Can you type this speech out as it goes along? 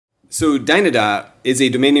So Dynadot is a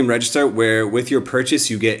domain name registrar where with your purchase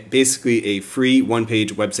you get basically a free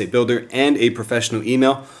one-page website builder and a professional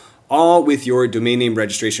email, all with your domain name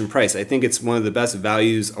registration price. I think it's one of the best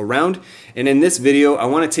values around. And in this video, I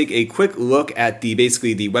want to take a quick look at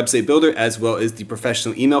basically the website builder as well as the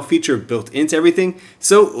professional email feature built into everything.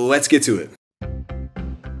 So let's get to it.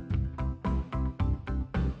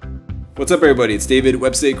 What's up everybody, it's David,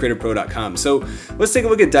 websitecreatorpro.com. So let's take a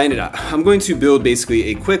look at Dynadot. I'm going to build basically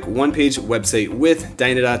a quick one-page website with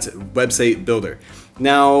Dynadot's website builder.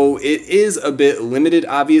 Now it is a bit limited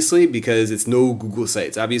obviously because it's no Google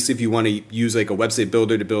sites. Obviously if you want to use like a website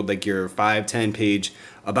builder to build like your 5-10 page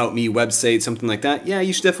about me website, something like that, yeah,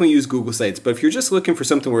 you should definitely use Google sites. But if you're just looking for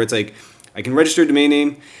something where it's like, I can register a domain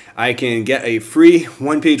name, I can get a free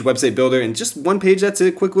one-page website builder, and just one page, that's a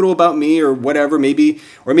quick little about me or whatever, maybe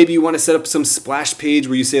you want to set up some splash page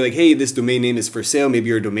where you say like, hey, this domain name is for sale, maybe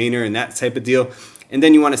you're a domainer and that type of deal. And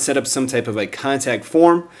then you want to set up some type of like contact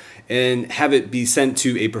form and have it be sent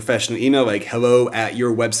to a professional email like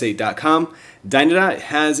hello@yourwebsite.com. Dynadot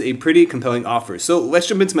has a pretty compelling offer. So let's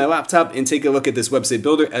jump into my laptop and take a look at this website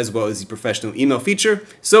builder as well as the professional email feature.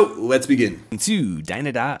 So let's begin. To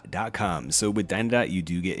Dynadot.com. So with Dynadot, you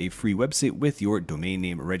do get a free website with your domain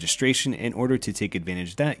name registration. In order to take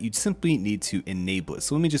advantage of that, you'd simply need to enable it.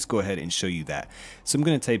 So let me just go ahead and show you that. So I'm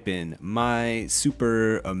going to type in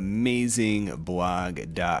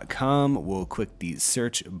mysuperamazingblog.com. We'll click the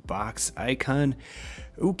search box icon.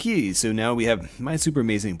 Okay, so now we have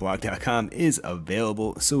mysuperamazingblog.com is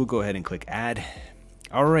available. So we'll go ahead and click add.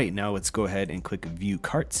 All right, now let's go ahead and click view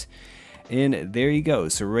cart. And there you go.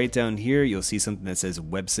 So right down here, you'll see something that says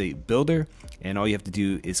website builder. And all you have to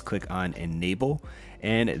do is click on enable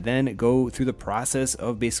and then go through the process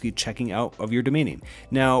of basically checking out of your domain name.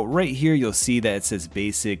 Now, right here, you'll see that it says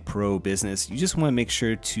basic, pro, business. You just want to make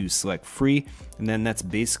sure to select free. And then that's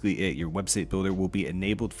basically it. Your website builder will be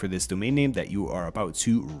enabled for this domain name that you are about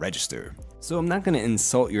to register. So I'm not going to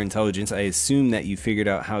insult your intelligence. I assume that you figured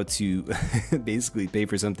out how to basically pay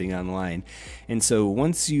for something online. And so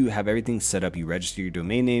once you have everything set up, you register your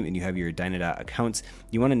domain name and you have your Dynadot account,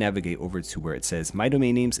 you want to navigate over to where it says My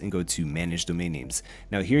Domain Names and go to Manage Domain Names.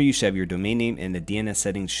 Now here you should have your domain name and the DNS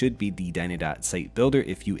settings should be the Dynadot site builder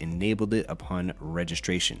if you enabled it upon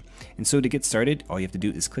registration. And so to get started, all you have to do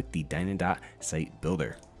is click the Dynadot site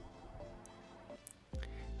builder.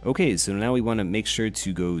 Okay, so now we want to make sure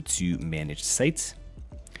to go to manage sites.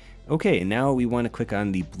 Okay, now we want to click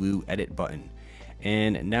on the blue edit button.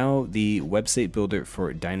 And now the website builder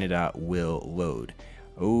for Dynadot will load.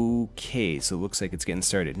 Okay, so it looks like it's getting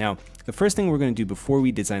started. Now, the first thing we're going to do before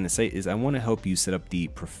we design the site is I want to help you set up the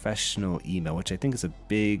professional email, which I think is a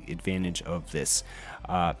big advantage of this.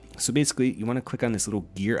 So basically, you want to click on this little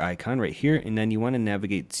gear icon right here, and then you want to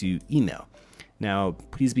navigate to email. Now,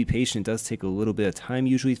 please be patient. It does take a little bit of time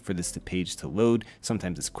usually for this page to load.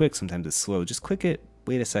 Sometimes it's quick, sometimes it's slow. Just click it,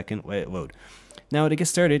 wait a second, let it load. Now, to get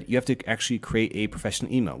started, you have to actually create a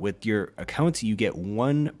professional email. With your account, you get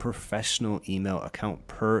one professional email account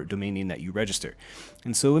per domain name that you register.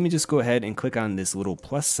 And so let me just go ahead and click on this little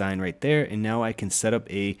plus sign right there. And now I can set up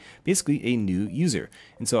basically a new user.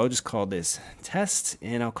 And so I'll just call this test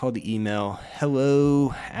and I'll call the email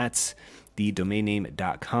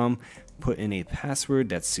hello@thedomainname.com. Put in a password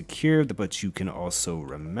that's secure, but you can also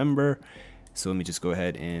remember. So let me just go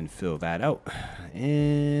ahead and fill that out.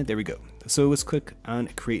 And there we go. So let's click on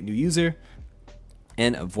create new user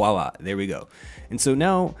and voila, there we go. And so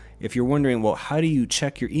now if you're wondering, well, how do you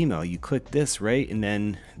check your email? You click this, right? And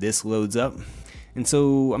then this loads up. And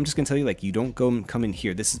so I'm just gonna tell you, like, you don't come in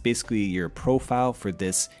here. This is basically your profile for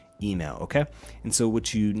this email, okay? And so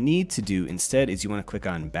what you need to do instead is you wanna click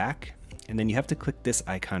on back. And then you have to click this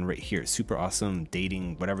icon right here, super awesome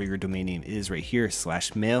dating, whatever your domain name is right here,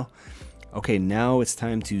 /mail. Okay, now it's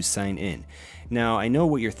time to sign in. Now I know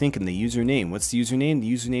what you're thinking, the username. What's the username?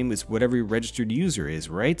 The username is whatever your registered user is,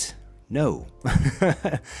 right? No.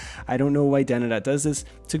 I don't know why Dynadot does this.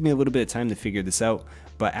 It took me a little bit of time to figure this out,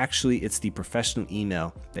 but actually it's the professional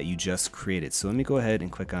email that you just created. So let me go ahead and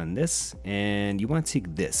click on this, and you want to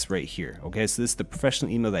take this right here. Okay, so this is the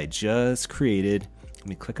professional email that I just created. Let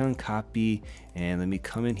me click on copy and let me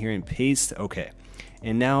come in here and paste. Okay.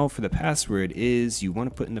 And now for the password is you want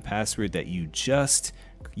to put in the password that you just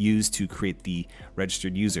used to create the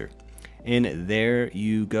registered user. And there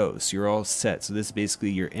you go. So you're all set. So this is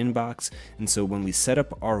basically your inbox. And so when we set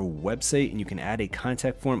up our website, and you can add a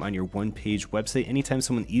contact form on your one-page website, anytime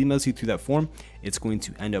someone emails you through that form, it's going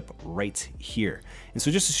to end up right here. And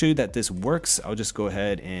so just to show you that this works, I'll just go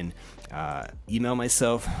ahead and email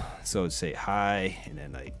myself. So say hi, and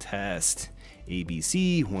then like test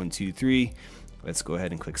ABC 1 2 3. Let's go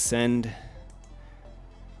ahead and click send.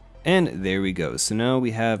 And there we go. So now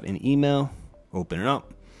we have an email, open it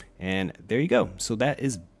up, and there you go. So that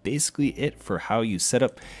is basically it for how you set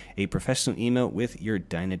up a professional email with your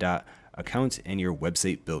Dynadot account and your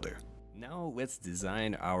website builder. Now let's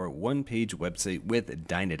design our one-page website with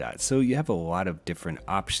Dynadot. So you have a lot of different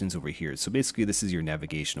options over here. So basically this is your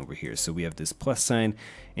navigation over here. So we have this plus sign,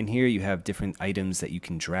 and here you have different items that you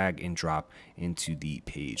can drag and drop into the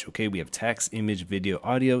page. Okay, we have text, image, video,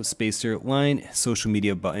 audio, spacer, line, social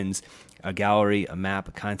media buttons, a gallery, a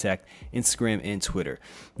map, contact, Instagram, and Twitter.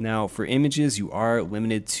 Now for images, you are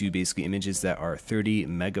limited to basically images that are 30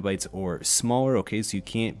 megabytes or smaller. Okay, so you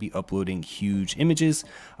can't be uploading huge images,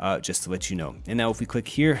 just to let you know. And now if we click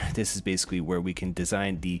here, this is basically where we can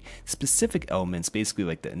design the specific elements, basically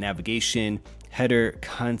like the navigation, header,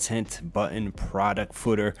 content, button, product,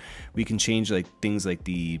 footer. We can change like things like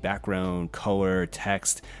the background, color,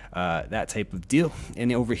 text, that type of deal.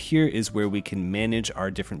 And over here is where we can manage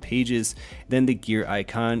our different pages. Then the gear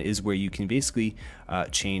icon is where you can basically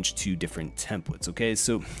change to different templates. Okay,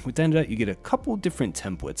 so with Dynadot you get a couple different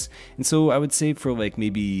templates, and so I would say for like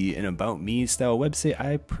maybe an about me style website,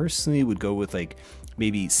 I personally would go with like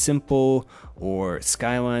maybe simple or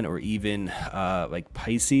skyline or even like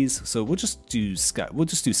Pisces. So we'll just do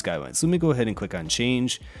skyline. So let me go ahead and click on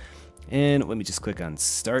change, and let me just click on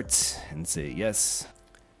start and say yes.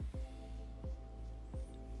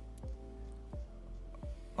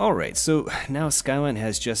 Alright, so now Skyline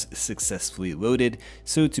has just successfully loaded.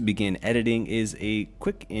 So to begin editing is a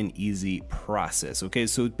quick and easy process. Okay,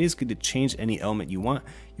 so basically to change any element you want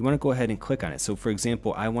to go ahead and click on it. So for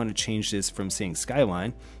example, I want to change this from saying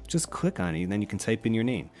Skyline, just click on it and then you can type in your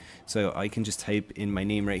name. So I can just type in my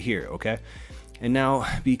name right here, okay? And now,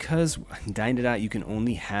 because Dynadot, you can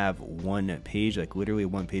only have one page, like literally a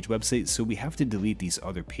one-page website, so we have to delete these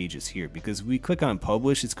other pages here, because we click on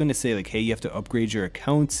publish, it's going to say like, hey, you have to upgrade your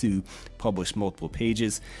account to publish multiple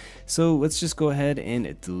pages. So let's just go ahead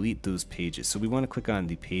and delete those pages. So we want to click on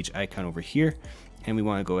the page icon over here, and we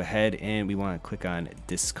want to go ahead and we want to click on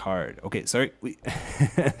discard. Okay, sorry,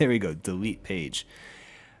 there we go, delete page.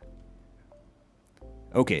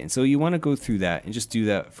 Okay, and so you want to go through that and just do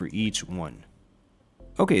that for each one.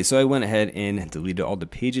 Okay, so I went ahead and deleted all the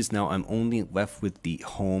pages. Now I'm only left with the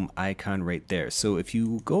home icon right there. So if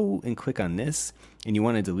you go and click on this and you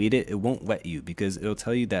want to delete it, it won't let you, because it'll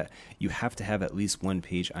tell you that you have to have at least one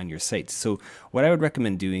page on your site. So what I would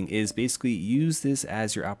recommend doing is basically use this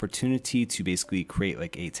as your opportunity to basically create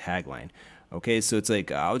like a tagline. Okay, so it's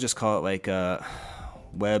like, I'll just call it like a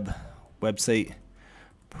website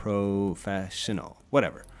professional,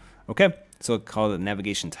 whatever. Okay, so I'll call it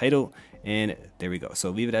navigation title, and there we go.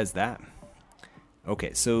 So leave it as that.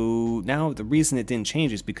 Okay, so now the reason it didn't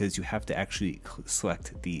change is because you have to actually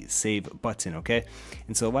select the save button, okay?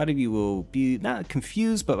 And so a lot of you will be not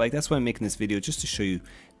confused, but like that's why I'm making this video, just to show you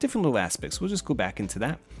different little aspects. We'll just go back into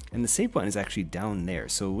that, and the save button is actually down there.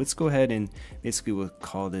 So let's go ahead and basically we'll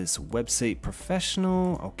call this website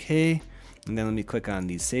professional, okay? And then let me click on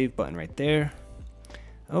the save button right there.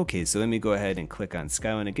 Okay, so let me go ahead and click on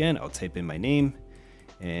Skyline again. I'll type in my name,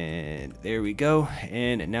 and there we go.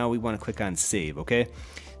 And now we want to click on save, okay?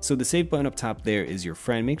 So the save button up top there is your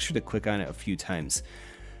friend. Make sure to click on it a few times.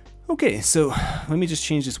 Okay, so let me just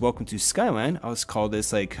change this welcome to Skyline. I'll just call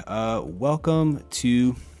this like welcome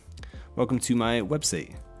to my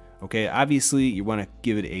website. Okay, obviously you want to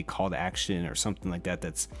give it a call to action or something like that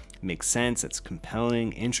that's makes sense, that's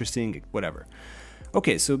compelling, interesting, whatever.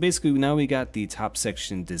 Okay, so basically now we got the top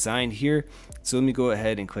section designed here. So let me go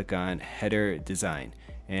ahead and click on header design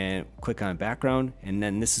and click on background, and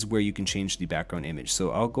then this is where you can change the background image.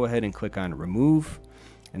 So I'll go ahead and click on remove,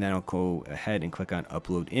 and then I'll go ahead and click on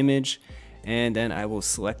upload image, and then I will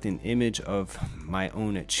select an image of my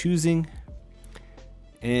own choosing,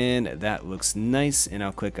 and that looks nice, and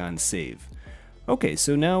I'll click on save. Okay,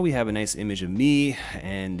 so now we have a nice image of me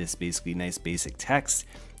and this basically nice basic text.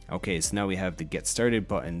 Okay, so now we have the get started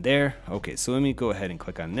button there. Okay, so let me go ahead and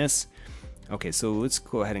click on this. Okay, so let's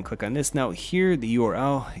go ahead and click on this. Now here, the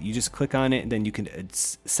URL, you just click on it and then you can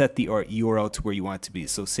set the URL to where you want it to be.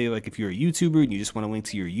 So say like if you're a YouTuber and you just want to link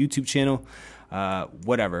to your YouTube channel,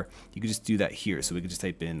 whatever, you can just do that here. So we can just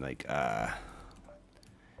type in like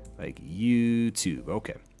YouTube,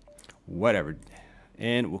 okay, whatever.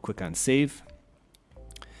 And we'll click on save.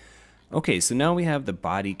 Okay, so now we have the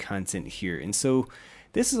body content here. And so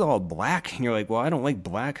this is all black, and you're like, well, I don't like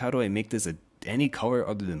black. How do I make this any color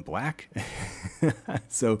other than black?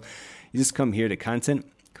 So you just come here to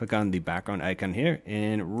content, click on the background icon here,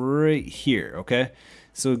 and right here, okay?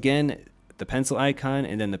 So again, the pencil icon,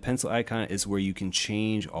 and then the pencil icon is where you can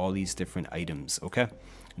change all these different items, okay?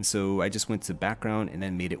 And so I just went to background and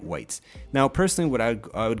then made it white. Now, personally, what I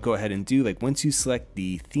would go ahead and do, like once you select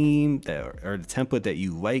the theme or the template that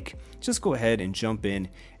you like, just go ahead and jump in.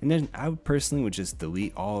 And then I would personally just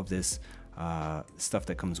delete all of this stuff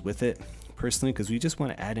that comes with it, personally, because we just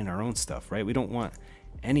want to add in our own stuff, right? We don't want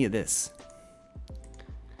any of this.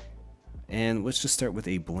 And let's just start with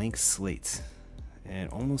a blank slate. And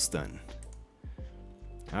almost done.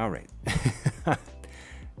 All right.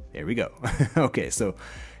 There we go. Okay, so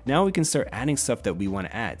now we can start adding stuff that we want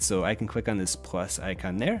to add. So I can click on this plus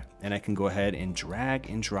icon there, and I can go ahead and drag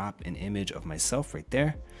and drop an image of myself right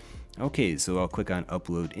there. Okay, so I'll click on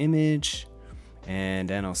upload image, and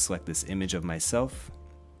then I'll select this image of myself.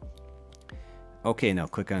 Okay, now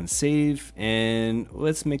click on save, and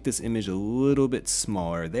let's make this image a little bit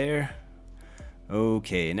smaller there.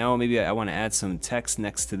 Okay, now maybe I want to add some text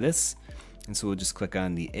next to this, and so we'll just click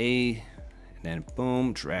on the A, and then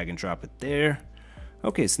boom, drag and drop it there.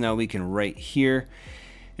 Okay, so now we can write here.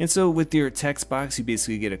 And so with your text box, you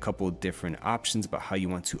basically get a couple different options about how you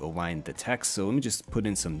want to align the text. So let me just put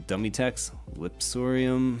in some dummy text,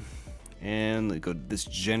 Lipsorium, and let me go to this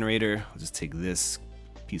generator. I'll just take this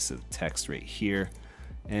piece of text right here,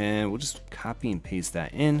 and we'll just copy and paste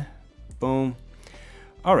that in, boom.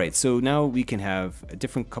 All right, so now we can have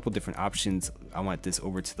a couple different options. I want this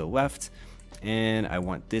over to the left, and I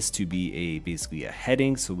want this to be basically a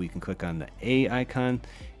heading, so we can click on the A icon,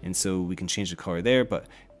 and so we can change the color there. But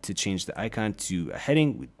to change the icon to a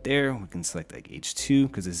heading there, we can select like H2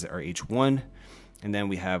 because this is our H1, and then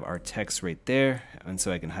we have our text right there. And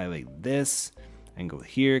so I can highlight this and go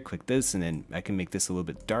here, click this, and then I can make this a little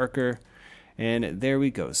bit darker, and there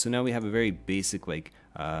we go. So now we have a very basic like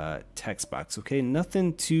text box. Okay,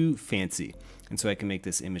 nothing too fancy. And so I can make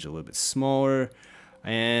this image a little bit smaller,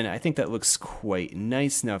 and I think that looks quite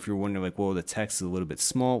nice. Now if you're wondering like, well, the text is a little bit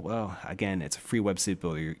small, well, again, it's a free website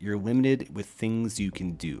builder. You're limited with things you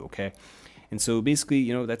can do. Okay, and so basically,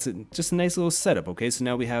 you know, that's just a nice little setup. Okay, so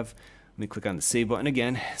now we have, let me click on the save button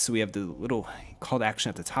again. So we have the little call to action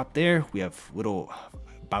at the top there. We have little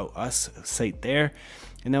about us site there,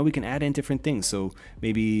 and now we can add in different things. So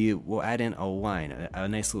maybe we'll add in a line, a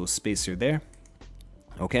nice little spacer there.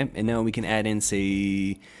 Okay, and now we can add in,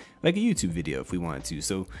 say, like a YouTube video if we wanted to.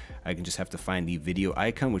 So I can just have to find the video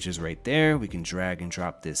icon, which is right there. We can drag and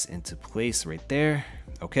drop this into place right there.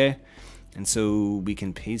 Okay, and so we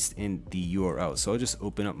can paste in the URL. So I'll just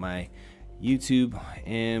open up my YouTube,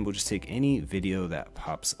 and we'll just take any video that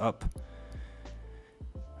pops up.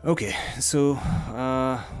 Okay, so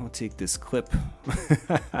we'll take this clip.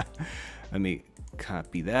 Let me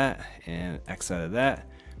copy that and X out of that,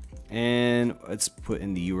 and let's put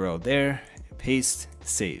in the URL there, paste,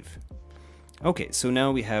 save. Okay, so now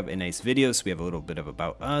we have a nice video. So we have a little bit of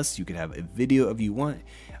about us. You could have a video if you want.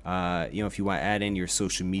 You know, if you want to add in your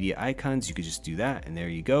social media icons, you could just do that, and there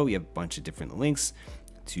you go. You have a bunch of different links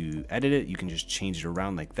to edit it. You can just change it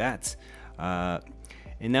around like that.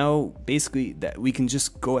 And now basically that we can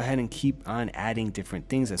just go ahead and keep on adding different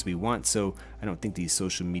things as we want. So I don't think these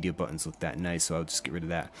social media buttons look that nice, so I'll just get rid of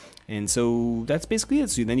that. And so that's basically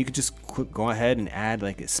it. So then you can just go ahead and add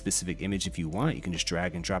like a specific image if you want. You can just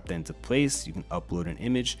drag and drop that into place. You can upload an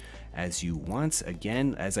image as you want,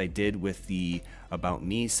 again, as I did with the about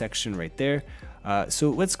me section right there.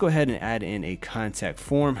 So let's go ahead and add in a contact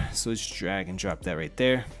form. So let's drag and drop that right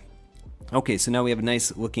there. Okay, so now we have a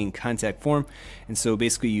nice looking contact form, and so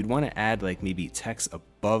basically you'd want to add like maybe text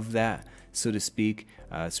above that, so to speak.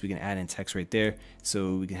 So we can add in text right there.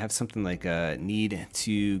 So we can have something like need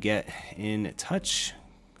to get in touch.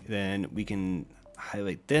 Then we can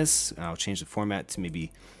highlight this, and I'll change the format to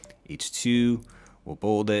maybe H2. We'll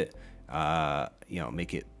bold it, you know,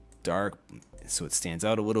 make it dark so it stands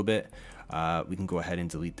out a little bit. We can go ahead and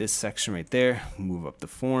delete this section right there, move up the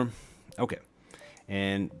form. Okay.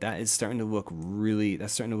 And that is starting to look really,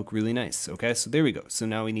 really nice. Okay, so there we go. So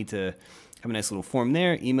now we need to have a nice little form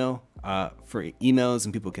there, email for emails,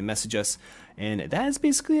 and people can message us. And that is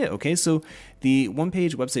basically it. Okay, so the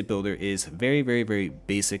one-page website builder is very, very, very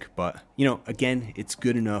basic, but you know, again, it's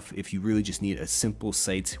good enough if you really just need a simple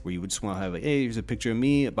site where you would just want to have like, hey, here's a picture of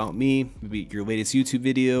me, about me, maybe your latest YouTube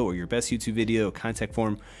video or your best YouTube video, contact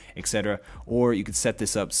form, etc. Or you could set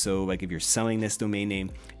this up so like if you're selling this domain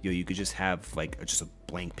name, you could just have like just a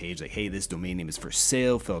blank page like, hey, this domain name is for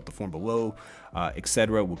sale, fill out the form below,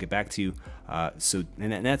 etc. We'll get back to you.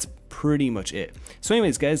 And that's pretty much it. So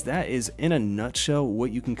anyways, guys, that is in a nutshell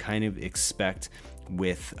what you can kind of expect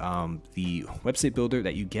with the website builder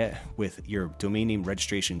that you get with your domain name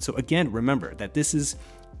registration. So again, remember that this is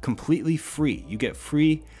completely free. You get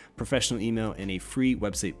free professional email and a free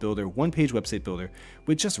website builder, one-page website builder,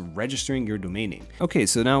 with just registering your domain name. Okay,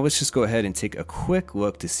 so now let's just go ahead and take a quick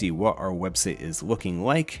look to see what our website is looking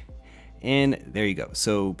like. And there you go.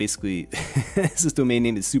 So basically, this domain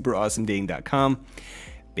name is superawesomedating.com.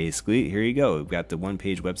 Basically, here you go. We've got the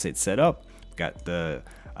one-page website set up. We've got the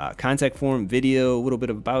contact form, video, a little bit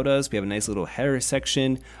about us. We have a nice little header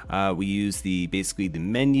section. We use basically the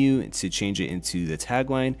menu to change it into the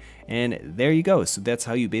tagline, and there you go. So that's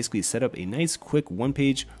how you basically set up a nice quick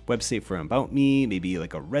one-page website for about me, maybe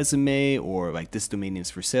like a resume or like this domain name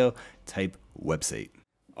is for sale type website.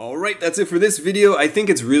 Alright, that's it for this video. I think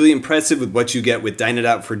it's really impressive with what you get with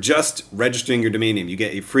Dynadot for just registering your domain name. You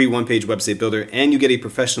get a free one-page website builder and you get a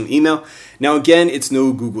professional email. Now again, it's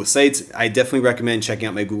no Google Sites. I definitely recommend checking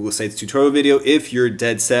out my Google Sites tutorial video if you're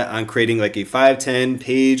dead set on creating like a 5-10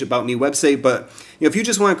 page about me website. But if you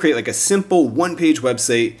just want to create like a simple one-page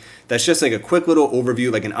website that's just like a quick little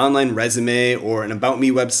overview, like an online resume or an about me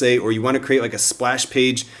website, or you want to create like a splash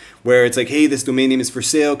page where it's like, hey, this domain name is for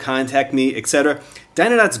sale, contact me, etc.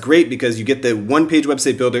 Dynadot's great because you get the one-page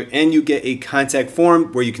website builder and you get a contact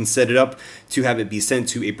form where you can set it up to have it be sent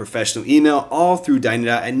to a professional email, all through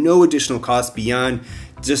Dynadot at no additional cost beyond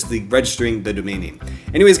just the registering the domain name.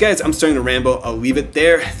 Anyways, guys, I'm starting to ramble. I'll leave it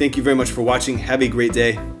there. Thank you very much for watching. Have a great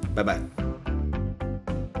day. Bye-bye.